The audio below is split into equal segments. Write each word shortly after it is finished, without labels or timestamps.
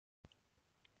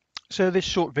So this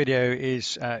short video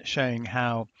is showing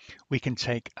how we can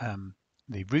take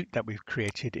the route that we've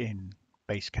created in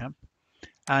Basecamp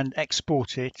and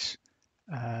export it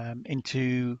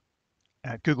into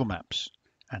Google Maps.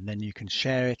 And then you can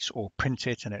share it or print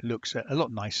it, and it looks a lot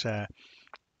nicer,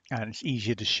 and it's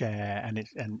easier to share, and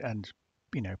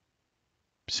you know,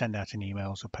 send out in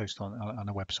emails or post on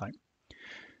a website.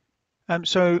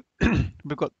 So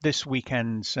we've got this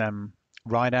weekend's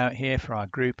ride out here for our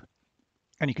group.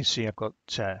 And you can see I've got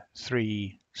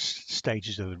three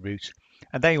stages of the route,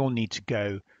 and they all need to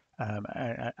go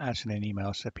out in an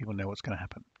email so people know what's going to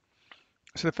happen.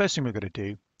 So the first thing we've got to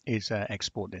do is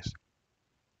export this.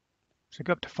 So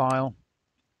go up to File,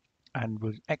 and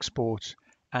we'll export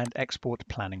and export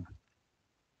planning.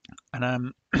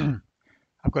 And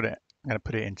I've got it. I'm going to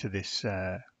put it into this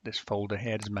this folder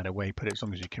here. It doesn't matter where you put it as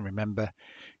long as you can remember.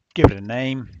 Give it a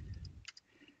name.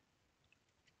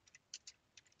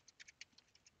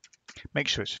 Make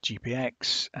sure it's a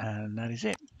GPX, and that is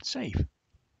it. Save.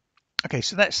 Okay,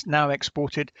 so that's now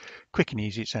exported, quick and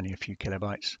easy. It's only a few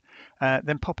kilobytes.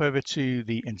 Then pop over to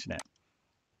the internet.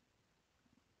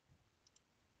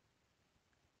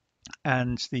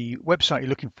 And the website you're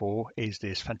looking for is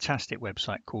this fantastic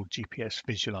website called GPS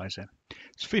Visualizer.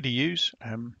 It's free to use.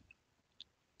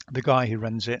 The guy who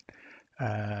runs it,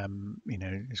 you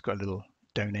know, he's got a little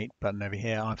donate button over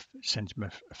here. I've sent him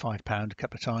a £5 a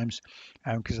couple of times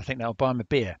because I think that'll buy him a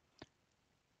beer.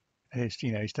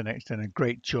 You know, he's done a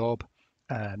great job.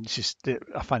 I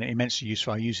find it immensely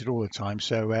useful. I use it all the time.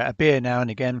 So a beer now and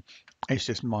again is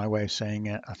just my way of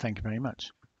saying thank you very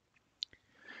much.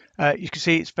 You can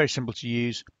see it's very simple to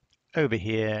use. Over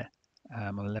here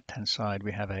on the left hand side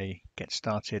we have a get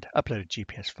started, upload a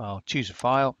GPS file, choose a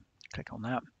file, click on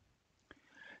that.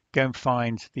 Go and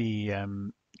find the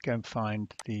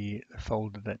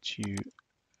folder that you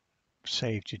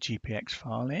saved your GPX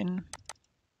file in.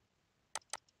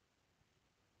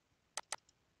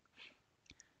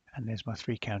 And there's my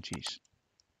 3 counties,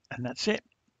 and that's it.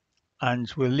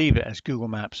 And we'll leave it as Google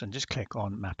Maps and just click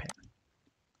on Map It.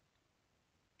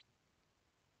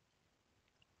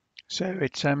 So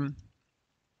it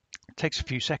takes a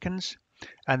few seconds,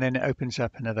 and then it opens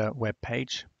up another web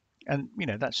page, and you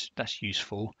know that's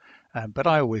useful. But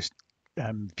I always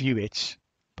view it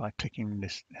by clicking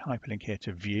this hyperlink here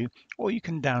to view, or you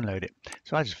can download it.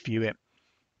 So I just view it.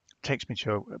 It takes me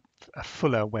to a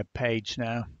fuller web page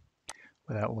now,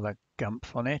 without all that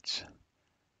gumph on it.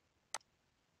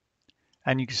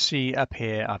 And you can see up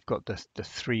here I've got the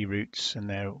 3 routes, and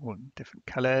they're all different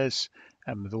colors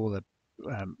and with all the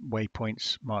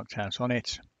waypoints marked out on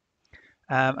it.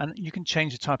 And you can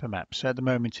change the type of map. So at the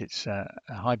moment it's a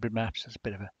hybrid map, so it's a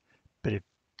bit of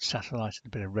satellite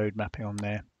and a bit of road mapping on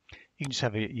there. You can just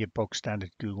have your bog standard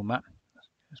Google map.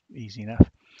 That's easy enough.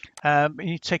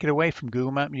 You take it away from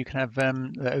Google Map, you can have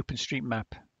the OpenStreetMap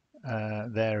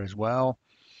there as well.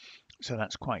 So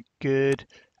that's quite good.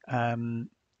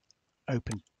 Open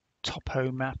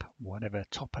Topo map, whatever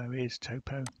Topo is,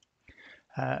 Topo.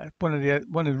 One of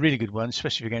the really good ones,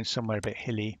 especially if you're going somewhere a bit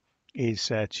hilly, is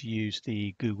to use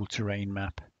the Google Terrain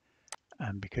map,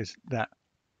 because that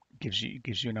gives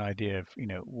you an idea of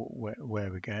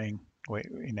where we're going,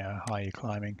 how high you're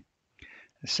climbing.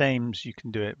 The same as you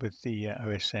can do it with the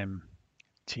OSM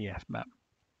TF map.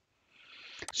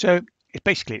 So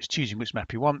it's choosing which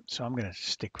map you want. So I'm going to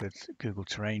stick with Google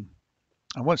Terrain.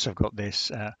 And once I've got this,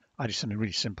 I do something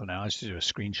really simple now. I just do a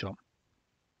screenshot.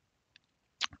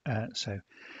 So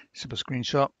simple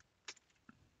screenshot.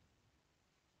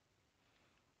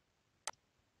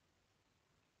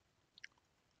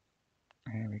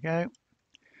 There we go.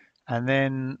 And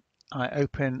then I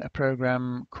open a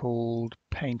program called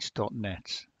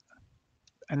paint.net.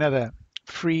 Another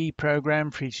free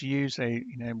program, free to use. They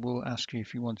will ask you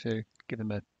if you want to give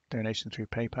them a donation through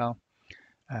PayPal.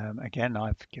 Again,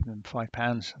 I've given them £5.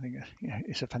 I think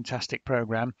it's a fantastic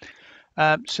program.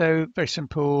 So very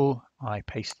simple. I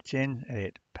paste it in,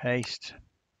 edit, paste.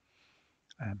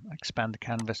 Expand the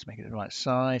canvas to make it the right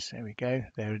size. There we go.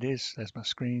 There it is. There's my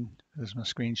screen. There's my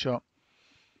screenshot.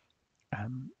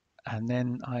 And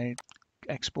then I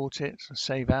export it. So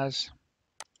save it as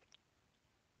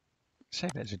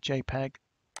a JPEG.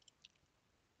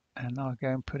 And I'll go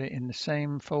and put it in the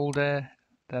same folder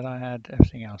that I had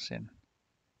everything else in.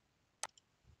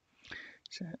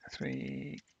 So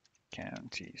 3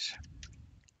 counties.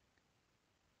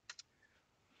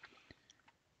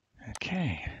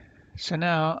 Okay, so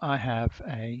now I have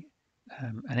an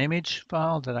image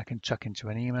file that I can chuck into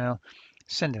an email,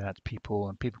 send it out to people,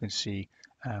 and people can see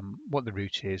what the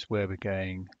route is, where we're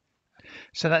going.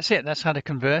 So that's it. That's how to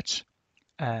convert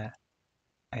a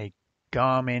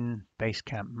Garmin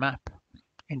Basecamp map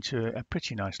into a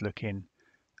pretty nice looking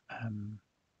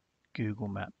Google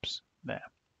Maps there.